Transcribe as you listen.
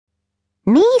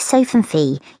Me, Soph and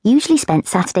Fee usually spent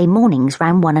Saturday mornings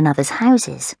round one another's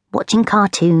houses, watching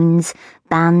cartoons,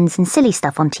 bands and silly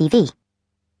stuff on TV.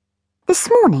 This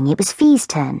morning it was Fee's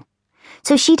turn,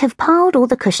 so she'd have piled all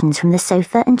the cushions from the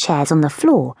sofa and chairs on the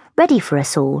floor, ready for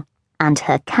us all, and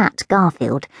her cat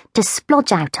Garfield, to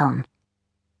splodge out on.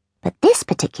 But this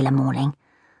particular morning,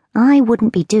 I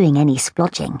wouldn't be doing any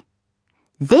splodging.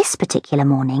 This particular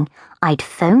morning, I'd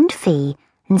phoned Fee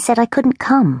and said I couldn't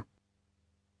come.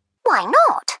 Why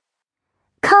not?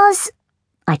 'Cause,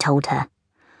 I told her,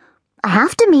 I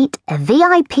have to meet a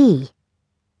VIP.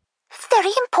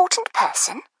 Very important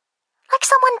person? Like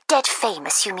someone dead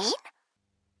famous, you mean?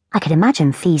 I could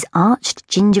imagine Fee's arched,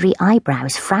 gingery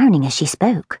eyebrows frowning as she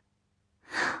spoke.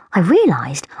 I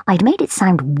realised I'd made it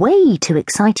sound way too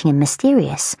exciting and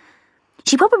mysterious.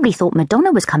 She probably thought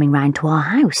Madonna was coming round to our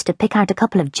house to pick out a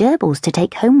couple of gerbils to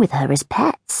take home with her as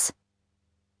pets.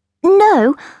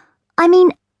 No, I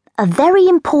mean, a very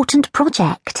important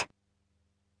project.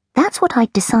 That's what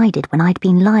I'd decided when I'd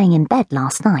been lying in bed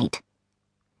last night.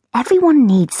 Everyone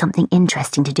needs something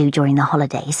interesting to do during the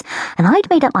holidays, and I'd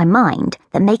made up my mind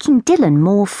that making Dylan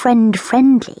more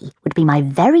friend-friendly would be my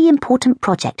very important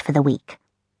project for the week.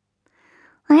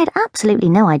 I had absolutely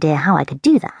no idea how I could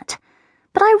do that,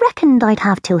 but I reckoned I'd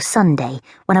have till Sunday,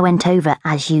 when I went over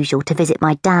as usual to visit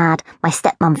my dad, my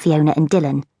stepmum Fiona and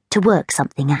Dylan, to work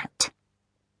something out.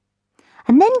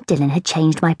 And then Dylan had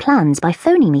changed my plans by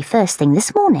phoning me first thing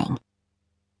this morning.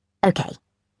 OK,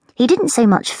 he didn't so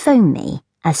much phone me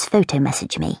as photo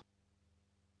message me.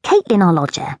 Caitlin, our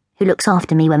lodger, who looks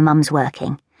after me when Mum's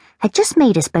working, had just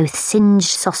made us both singed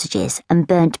sausages and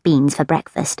burnt beans for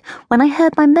breakfast when I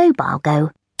heard my mobile go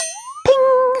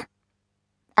ping!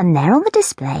 And there on the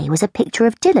display was a picture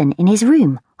of Dylan in his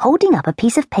room holding up a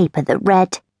piece of paper that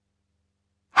read,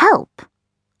 "Help,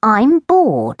 I'm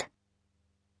bored."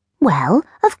 Well,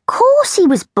 of course he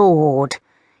was bored.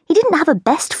 He didn't have a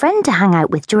best friend to hang out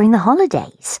with during the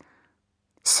holidays.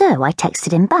 So I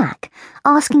texted him back,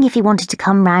 asking if he wanted to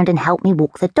come round and help me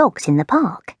walk the dogs in the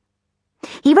park.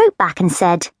 He wrote back and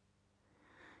said,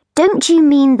 "Don't you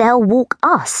mean they'll walk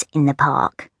us in the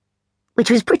park?" Which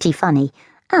was pretty funny,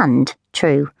 and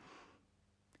true.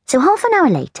 So half an hour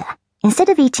later, instead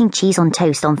of eating cheese on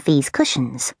toast on Fee's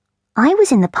cushions, I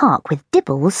was in the park with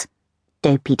Dibbles,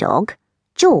 Dopey Dog,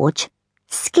 George,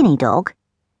 Skinny Dog,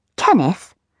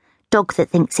 Kenneth, dog that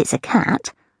thinks it's a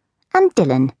cat, and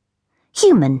Dylan,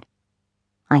 human,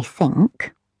 I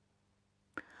think.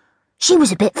 She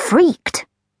was a bit freaked.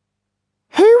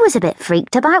 Who was a bit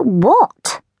freaked about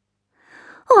what?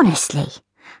 Honestly,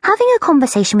 having a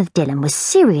conversation with Dylan was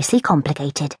seriously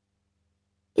complicated.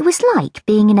 It was like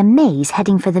being in a maze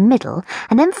heading for the middle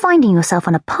and then finding yourself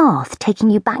on a path taking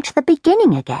you back to the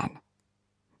beginning again.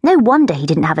 No wonder he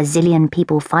didn't have a zillion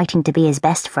people fighting to be his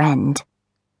best friend.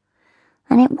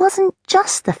 And it wasn't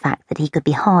just the fact that he could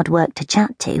be hard work to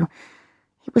chat to,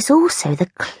 it was also the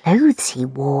clothes he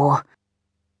wore.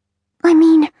 I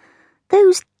mean,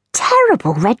 those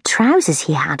terrible red trousers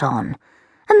he had on,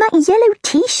 and that yellow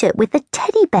t-shirt with the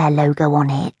teddy bear logo on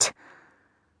it.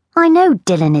 I know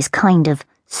Dylan is kind of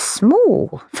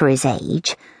small for his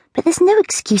age, but there's no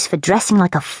excuse for dressing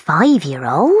like a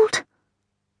 5-year-old.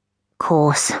 Of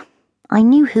course, I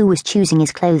knew who was choosing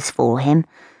his clothes for him.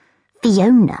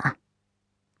 Fiona.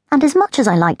 And as much as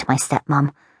I liked my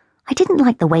stepmum, I didn't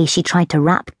like the way she tried to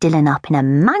wrap Dylan up in a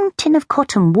mountain of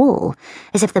cotton wool,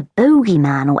 as if the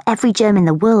bogeyman or every germ in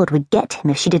the world would get him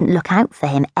if she didn't look out for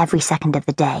him every second of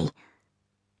the day.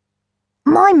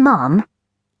 My mum,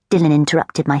 Dylan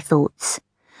interrupted my thoughts.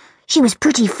 She was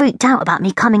pretty freaked out about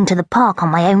me coming to the park on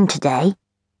my own today.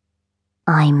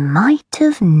 I might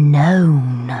have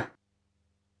known.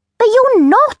 But you're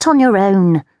not on your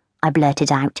own, I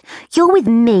blurted out. You're with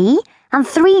me and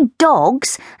 3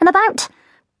 dogs and about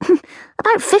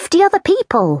 50 other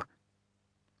people.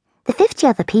 The 50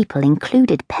 other people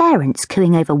included parents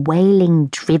cooing over wailing,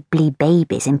 dribbly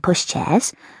babies in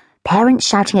pushchairs, parents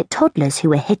shouting at toddlers who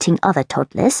were hitting other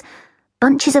toddlers,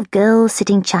 bunches of girls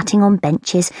sitting chatting on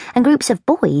benches, and groups of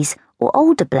boys or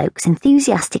older blokes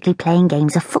enthusiastically playing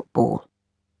games of football.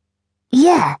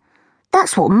 Yeah,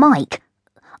 that's what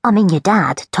your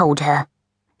dad told her,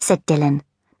 said Dylan,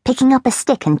 picking up a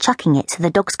stick and chucking it so the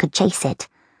dogs could chase it.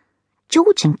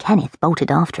 George and Kenneth bolted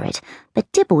after it,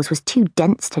 but Dibbles was too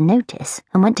dense to notice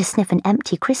and went to sniff an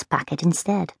empty crisp packet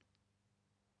instead.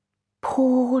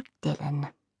 Poor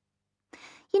Dylan.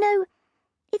 You know,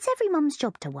 it's every mum's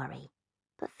job to worry,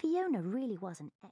 but Fiona really was an